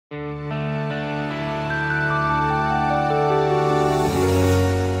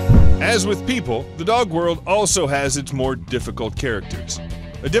As with people, the dog world also has its more difficult characters.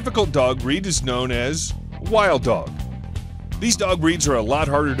 A difficult dog breed is known as wild dog. These dog breeds are a lot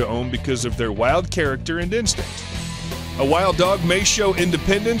harder to own because of their wild character and instincts. A wild dog may show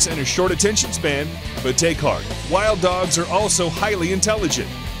independence and a short attention span, but take heart, wild dogs are also highly intelligent.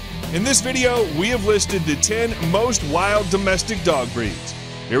 In this video, we have listed the 10 most wild domestic dog breeds.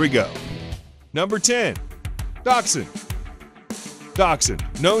 Here we go. Number 10, Dachshund. Dachshund,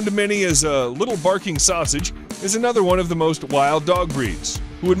 known to many as a little barking sausage, is another one of the most wild dog breeds,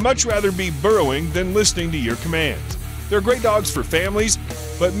 who would much rather be burrowing than listening to your commands. They're great dogs for families,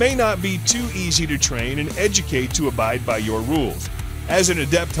 but may not be too easy to train and educate to abide by your rules. As an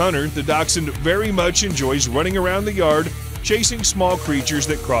adept hunter, the Dachshund very much enjoys running around the yard, chasing small creatures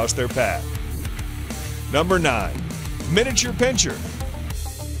that cross their path. Number 9, Miniature Pinscher.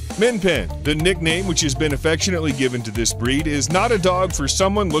 Min Pin, the nickname which has been affectionately given to this breed, is not a dog for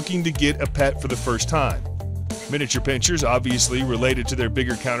someone looking to get a pet for the first time. Miniature Pinschers, obviously related to their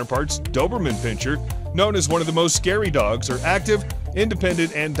bigger counterparts, Doberman Pinscher, known as one of the most scary dogs, are active,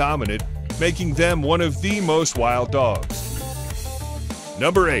 independent, and dominant, making them one of the most wild dogs.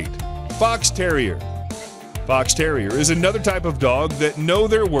 Number 8, Fox Terrier. Fox Terrier is another type of dog that know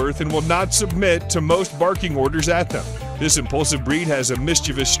their worth and will not submit to most barking orders at them. This impulsive breed has a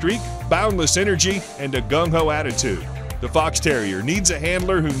mischievous streak, boundless energy, and a gung-ho attitude. The Fox Terrier needs a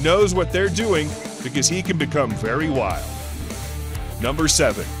handler who knows what they're doing because he can become very wild. Number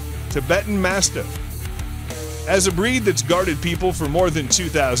 7, Tibetan Mastiff. As a breed that's guarded people for more than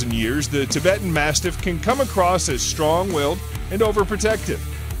 2,000 years, the Tibetan Mastiff can come across as strong-willed and overprotective.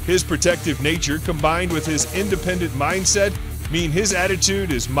 His protective nature combined with his independent mindset mean his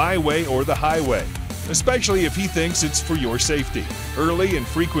attitude is my way or the highway, especially if he thinks it's for your safety. Early and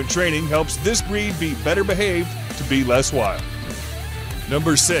frequent training helps this breed be better behaved to be less wild.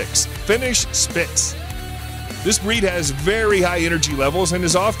 Number 6, Finnish Spitz. This breed has very high energy levels and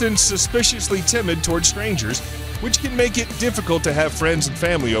is often suspiciously timid towards strangers, which can make it difficult to have friends and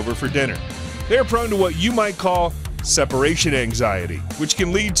family over for dinner. They are prone to what you might call separation anxiety, which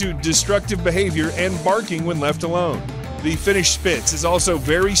can lead to destructive behavior and barking when left alone. The Finnish Spitz is also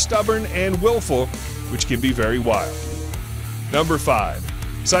very stubborn and willful, which can be very wild. Number 5,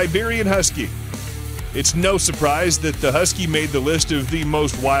 Siberian Husky. It's no surprise that the Husky made the list of the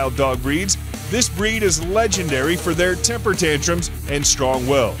most wild dog breeds. This breed is legendary for their temper tantrums and strong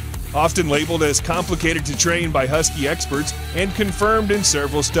will, often labeled as complicated to train by Husky experts and confirmed in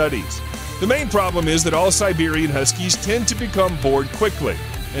several studies. The main problem is that all Siberian Huskies tend to become bored quickly,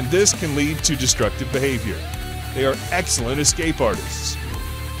 and this can lead to destructive behavior. They are excellent escape artists.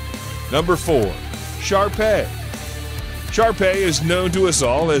 Number 4, Shar-Pei. Shar-Pei is known to us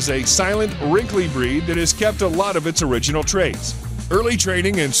all as a silent, wrinkly breed that has kept a lot of its original traits. Early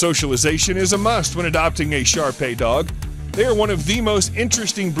training and socialization is a must when adopting a Shar-Pei dog. They are one of the most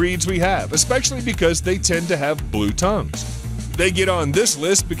interesting breeds we have, especially because they tend to have blue tongues. They get on this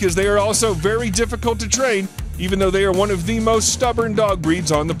list because they are also very difficult to train, even though they are one of the most stubborn dog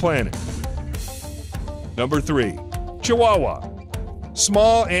breeds on the planet. Number 3, Chihuahua.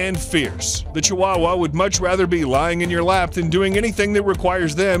 Small and fierce, the Chihuahua would much rather be lying in your lap than doing anything that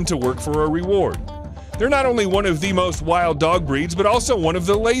requires them to work for a reward. They're not only one of the most wild dog breeds, but also one of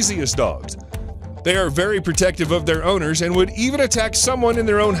the laziest dogs. They are very protective of their owners and would even attack someone in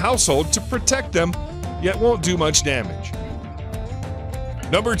their own household to protect them, yet won't do much damage.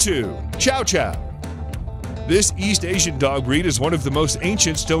 Number 2, Chow Chow. This East Asian dog breed is one of the most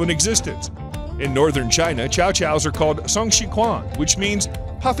ancient still in existence. In northern China, Chow Chows are called Songxiquan, which means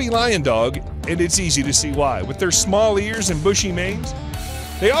puffy lion dog, and it's easy to see why. With their small ears and bushy manes,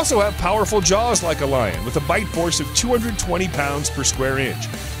 they also have powerful jaws like a lion with a bite force of 220 pounds per square inch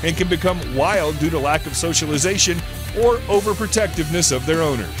and can become wild due to lack of socialization or overprotectiveness of their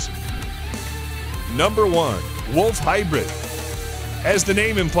owners. Number 1, Wolf Hybrid. As the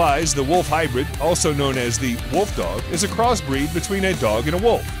name implies, the Wolf Hybrid, also known as the wolf dog, is a crossbreed between a dog and a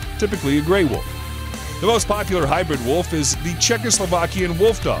wolf, typically a gray wolf. The most popular hybrid wolf is the Czechoslovakian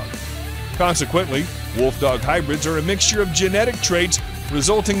wolf dog. Consequently, wolf dog hybrids are a mixture of genetic traits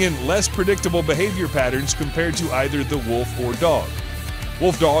resulting in less predictable behavior patterns compared to either the wolf or dog.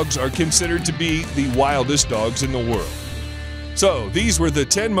 Wolf dogs are considered to be the wildest dogs in the world. So, these were the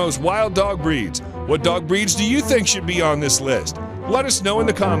 10 most wild dog breeds. What dog breeds do you think should be on this list? Let us know in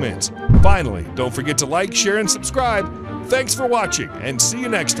the comments. Finally, don't forget to like, share, and subscribe. Thanks for watching, and see you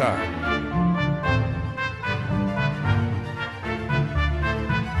next time.